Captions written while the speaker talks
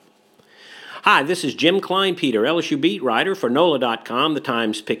Hi, this is Jim Kleinpeter, LSU beat writer for NOLA.com, the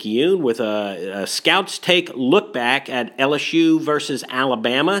Times-Picayune, with a Scouts Take look back at LSU versus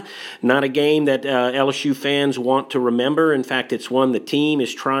Alabama. Not a game that LSU fans want to remember. In fact, it's one the team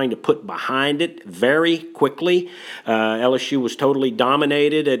is trying to put behind it very quickly. LSU was totally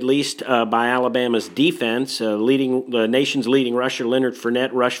dominated, at least by Alabama's defense. The nation's leading rusher, Leonard Fournette,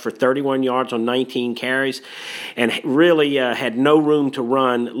 rushed for 31 yards on 19 carries and really had no room to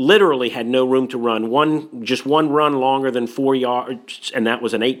run, literally had no room to run. Just one run longer than 4 yards, and that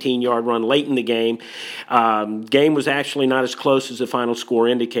was an 18-yard run late in the game. Game was actually not as close as the final score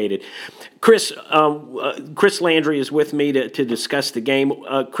indicated. Chris Landry is with me to discuss the game.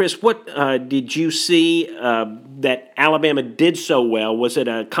 Chris, what did you see that Alabama did so well? Was it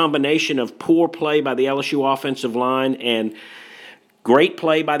a combination of poor play by the LSU offensive line and great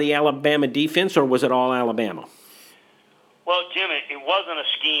play by the Alabama defense, or was it all Alabama? Well, Jim, it wasn't a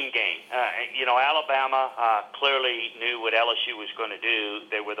scheme game. Alabama clearly knew what LSU was going to do.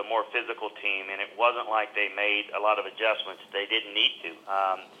 They were the more physical team, and it wasn't like they made a lot of adjustments. They didn't need to.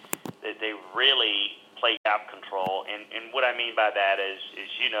 They really played gap control, and what I mean by that is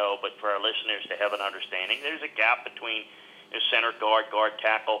but for our listeners to have an understanding, there's a gap between center, guard,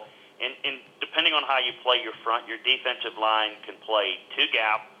 tackle, and depending on how you play your front, your defensive line can play two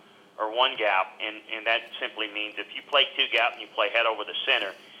gap or one gap, and that simply means if you play two gap and you play head over the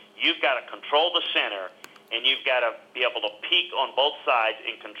center, you've got to control the center, and you've got to be able to peek on both sides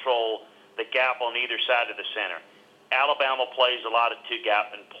and control the gap on either side of the center. Alabama plays a lot of two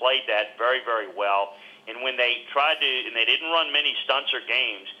gap and played that very, very well. And when they tried to, and they didn't run many stunts or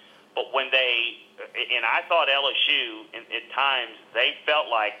games, but when I thought LSU, at times, they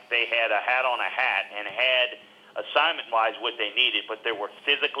felt like they had a hat on a hat and had assignment-wise what they needed, but they were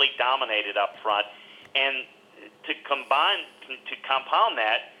physically dominated up front. And to compound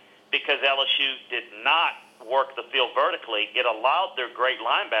that, because LSU did not work the field vertically, it allowed their great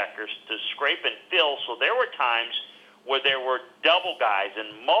linebackers to scrape and fill. So there were times where there were double guys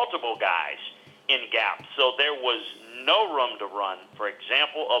and multiple guys in gaps. So there was no room to run. For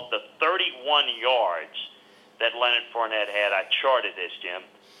example, of the 31 yards that Leonard Fournette had, I charted this, Jim,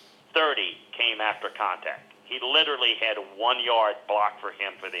 30 came after contact. He literally had 1 yard blocked for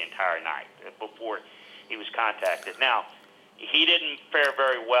him for the entire night before he was contacted. Now, he didn't fare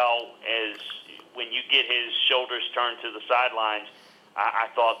very well as when you get his shoulders turned to the sidelines.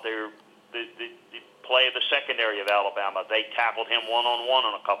 I thought the play of the secondary of Alabama, they tackled him one-on-one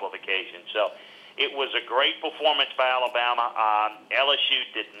on a couple of occasions. So it was a great performance by Alabama. LSU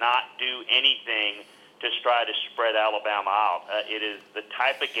did not do anything to try to spread Alabama out. It is the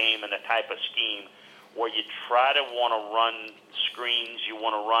type of game and the type of scheme where you try to want to run screens, you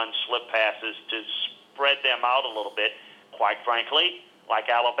want to run slip passes to spread them out a little bit, quite frankly,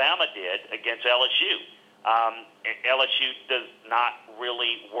 like Alabama did against LSU. LSU does not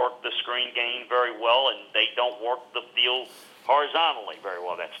really work the screen game very well, and they don't work the field horizontally very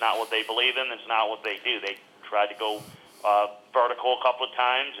well. That's not what they believe in. That's not what they do. They tried to go vertical a couple of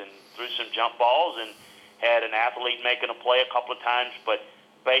times and threw some jump balls and had an athlete making a play a couple of times, but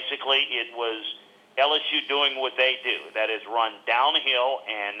basically it was LSU doing what they do, that is run downhill,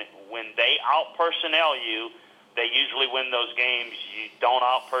 and when they out-personnel you, they usually win those games. You don't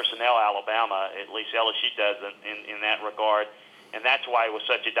out-personnel Alabama, at least LSU does in that regard, and that's why it was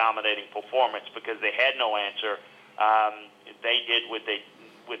such a dominating performance, because they had no answer. They did what they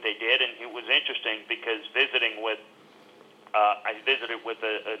did, and it was interesting because I visited with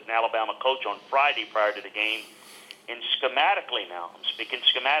an Alabama coach on Friday prior to the game, and schematically now, I'm speaking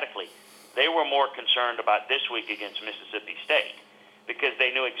schematically, they were more concerned about this week against Mississippi State because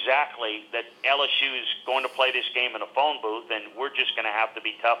they knew exactly that LSU is going to play this game in a phone booth, and we're just going to have to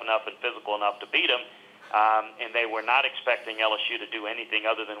be tough enough and physical enough to beat them. And they were not expecting LSU to do anything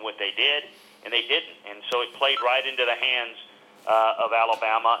other than what they did, and they didn't. And so it played right into the hands of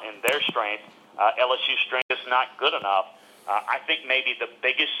Alabama and their strength. LSU's strength is not good enough. I think maybe the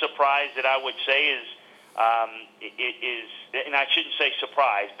biggest surprise that I would say is, and I shouldn't say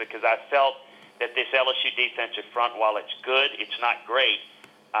surprise because I felt that this LSU defensive front, while it's good, it's not great.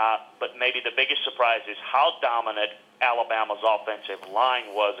 But maybe the biggest surprise is how dominant Alabama's offensive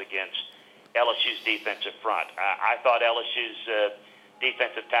line was against LSU's defensive front. I thought LSU's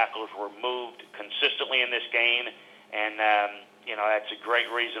defensive tackles were moved consistently in this game, and that's a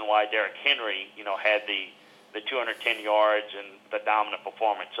great reason why Derrick Henry, had the 210 yards and the dominant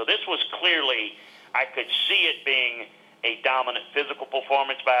performance. So this was clearly, I could see it being a dominant physical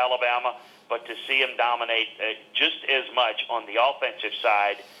performance by Alabama, but to see him dominate just as much on the offensive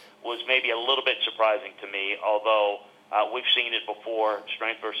side was maybe a little bit surprising to me, although We've seen it before,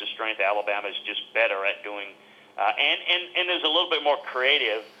 strength versus strength. Alabama is just better at doing, and is a little bit more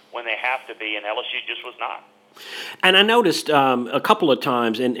creative when they have to be, and LSU just was not. And I noticed a couple of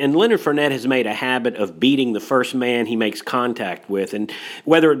times, and Leonard Fournette has made a habit of beating the first man he makes contact with, and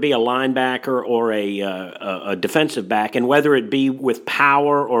whether it be a linebacker or a defensive back, and whether it be with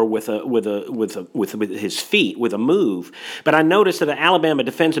power or with his feet, with a move. But I noticed that the Alabama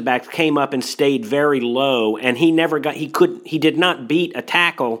defensive backs came up and stayed very low, and he did not beat a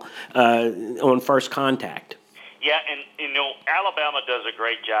tackle on first contact. Yeah, and Alabama does a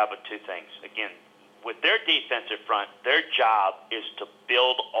great job of two things. Again, with their defensive front, their job is to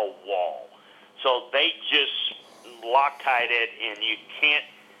build a wall. So they just Loctite it, and you can't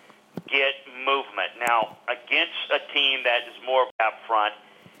get movement. Now, against a team that is more up front,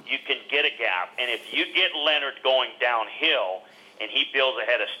 you can get a gap. And if you get Leonard going downhill and he builds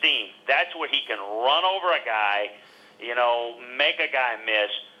ahead of steam, that's where he can run over a guy, make a guy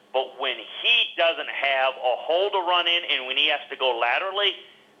miss. But when he doesn't have a hole to run in and when he has to go laterally,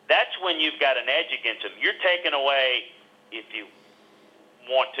 that's when you've got an edge against him. You're taking away, if you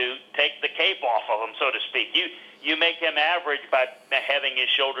want to, take the cape off of him, so to speak. You make him average by having his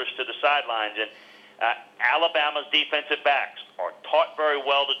shoulders to the sidelines. And Alabama's defensive backs are taught very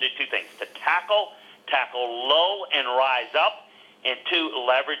well to do two things: to tackle low and rise up, and two,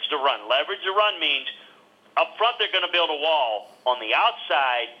 leverage the run. Leverage the run means up front they're going to build a wall. On the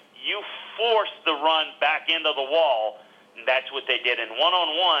outside, you force the run back into the wall. And that's what they did. And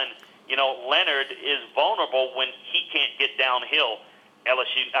one-on-one, Leonard is vulnerable when he can't get downhill.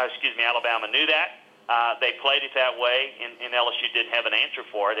 Alabama knew that. They played it that way, and LSU didn't have an answer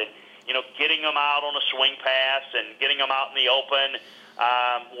for it. And, getting them out on a swing pass and getting them out in the open,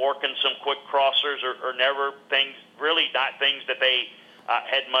 working some quick crossers are never things, really not things that they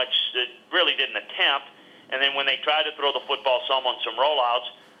had much, really didn't attempt. And then when they tried to throw the football some on some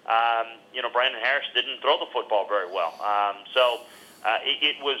rollouts, Brandon Harris didn't throw the football very well.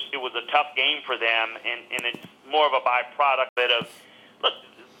 It was a tough game for them, and it's more of a byproduct of, look,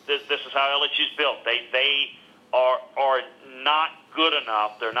 this is how LSU's built. They are not good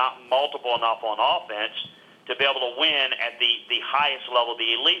enough. They're not multiple enough on offense to be able to win at the highest level,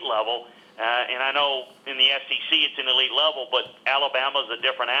 the elite level. And I know in the SEC it's an elite level, but Alabama's a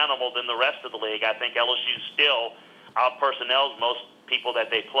different animal than the rest of the league. I think LSU still out-personnels most people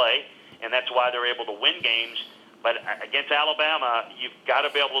that they play, and that's why they're able to win games. But against Alabama, you've got to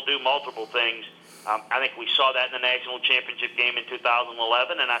be able to do multiple things. I think we saw that in the national championship game in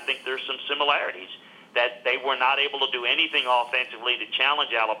 2011, and I think there's some similarities that they were not able to do anything offensively to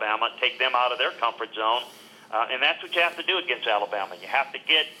challenge Alabama, take them out of their comfort zone, and that's what you have to do against Alabama. You have to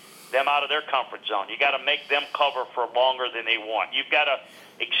get them out of their comfort zone. You got to make them cover for longer than they want. You've got to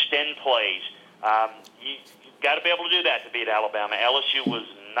extend plays. You've got to be able to do that to beat Alabama. LSU was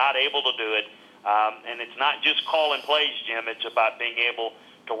not able to do it. And it's not just calling plays, Jim. It's about being able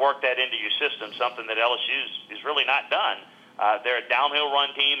to work that into your system, something that LSU is really not done. They're a downhill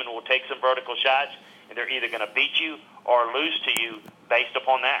run team and will take some vertical shots, and they're either going to beat you or lose to you based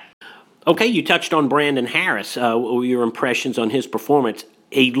upon that. Okay, you touched on Brandon Harris. Your impressions on his performance.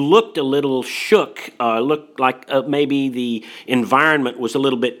 He looked a little shook, looked like maybe the environment was a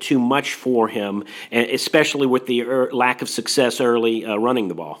little bit too much for him, especially with the lack of success early running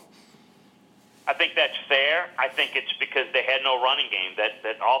the ball. I think that's fair. I think it's because they had no running game.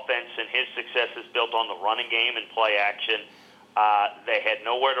 That offense and his success is built on the running game and play action. They had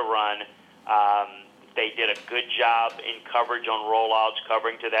nowhere to run. They did a good job in coverage on rollouts,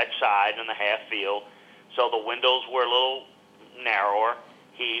 covering to that side in the half field. So the windows were a little narrower.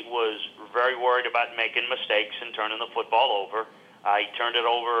 He was very worried about making mistakes and turning the football over. He turned it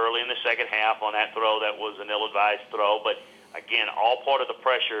over early in the second half on that throw that was an ill-advised throw. But, again, all part of the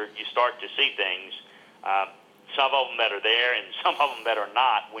pressure, you start to see things. Some of them that are there and some of them that are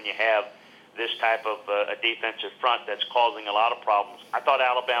not when you have this type of a defensive front that's causing a lot of problems. I thought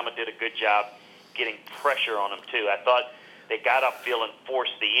Alabama did a good job getting pressure on them, too. I thought they got upfield and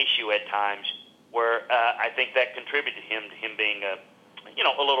forced the issue at times where I think that contributed to him being a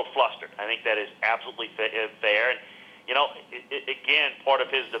little flustered. I think that is absolutely fair. And, again, part of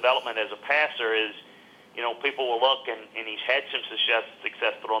his development as a passer is, people will look and he's had some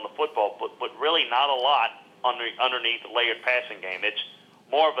success throwing the football, but really not a lot underneath the layered passing game. It's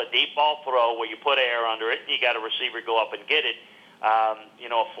more of a deep ball throw where you put air under it and you got a receiver go up and get it.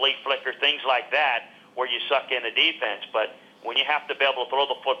 A flea flicker, things like that, where you suck in the defense. But when you have to be able to throw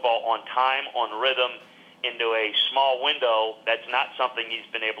the football on time, on rhythm, into a small window, that's not something he's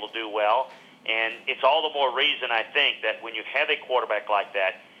been able to do well. And it's all the more reason, I think, that when you have a quarterback like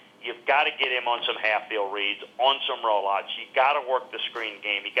that, You've got to get him on some half-field reads, on some rollouts. You got to work the screen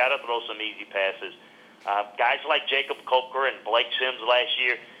game. You got to throw some easy passes. Guys like Jacob Coker and Blake Sims last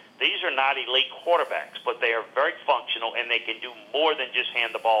year, these are not elite quarterbacks, but they are very functional, and they can do more than just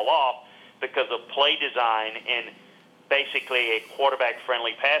hand the ball off because of play design and basically a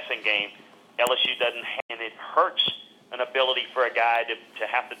quarterback-friendly passing game. LSU doesn't have, and it hurts an ability for a guy to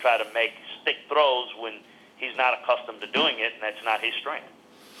have to try to make stick throws when he's not accustomed to doing it, and that's not his strength.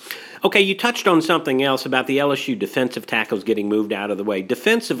 Okay, you touched on something else about the LSU defensive tackles getting moved out of the way.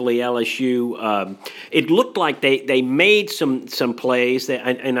 Defensively, LSU, it looked like they made some plays,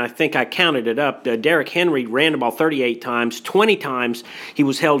 and I think I counted it up. Derrick Henry ran the ball 38 times. 20 times he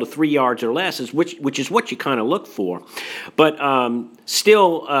was held to 3 yards or less, which is what you kind of look for. But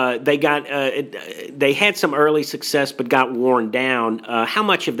still, they had some early success but got worn down. How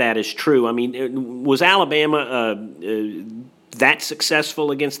much of that is true? I mean, was Alabama that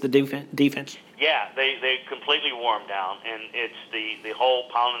successful against the defense? Yeah, they completely wore them down, and it's the whole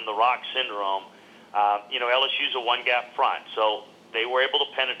pounding the rock syndrome. LSU's a one-gap front, so they were able to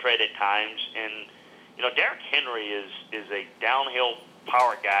penetrate at times. And Derrick Henry is a downhill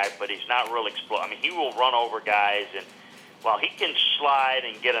power guy, but he's not real explosive. I mean, he will run over guys, and while he can slide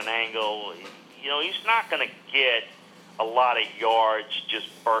and get an angle, he's not going to get a lot of yards just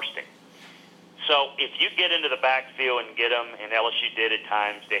bursting. So if you get into the backfield and get them, and LSU did at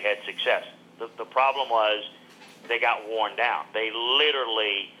times, they had success. The problem was they got worn down. They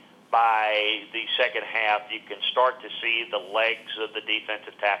literally, by the second half, you can start to see the legs of the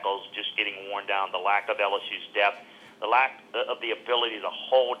defensive tackles just getting worn down, the lack of LSU's depth, the lack of the ability to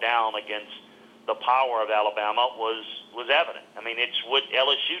hold down against the power of Alabama was evident. I mean, it's what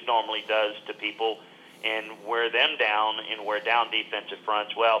LSU normally does to people and wear them down and wear down defensive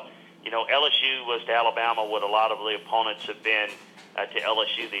fronts. Well, LSU was to Alabama what a lot of the opponents have been to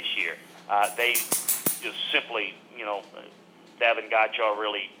LSU this year. They just simply, Davin Godchaux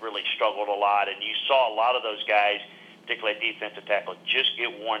really struggled a lot, and you saw a lot of those guys, particularly defensive tackle, just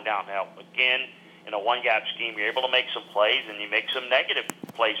get worn down. Now, again, in a one-gap scheme, you're able to make some plays, and you make some negative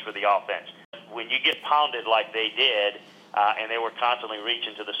plays for the offense. When you get pounded like they did, and they were constantly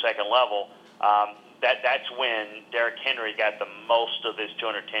reaching to the second level, that's when Derrick Henry got the most of his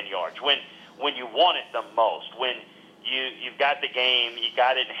 210 yards. When you want it the most, when you've got the game, you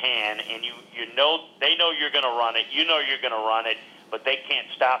got it in hand, and they know you're going to run it, you're going to run it, but they can't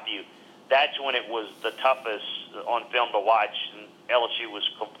stop you. That's when it was the toughest on film to watch, and LSU was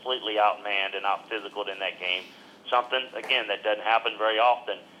completely outmanned and out-physicaled in that game. Something, again, that doesn't happen very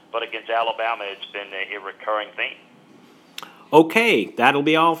often, but against Alabama, it's been a recurring theme. Okay, that'll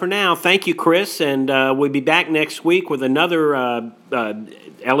be all for now. Thank you, Chris, and we'll be back next week with another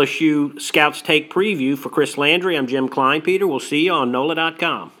LSU Scouts Take preview. For Chris Landry, I'm Jim Kleinpeter. We'll see you on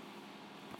NOLA.com.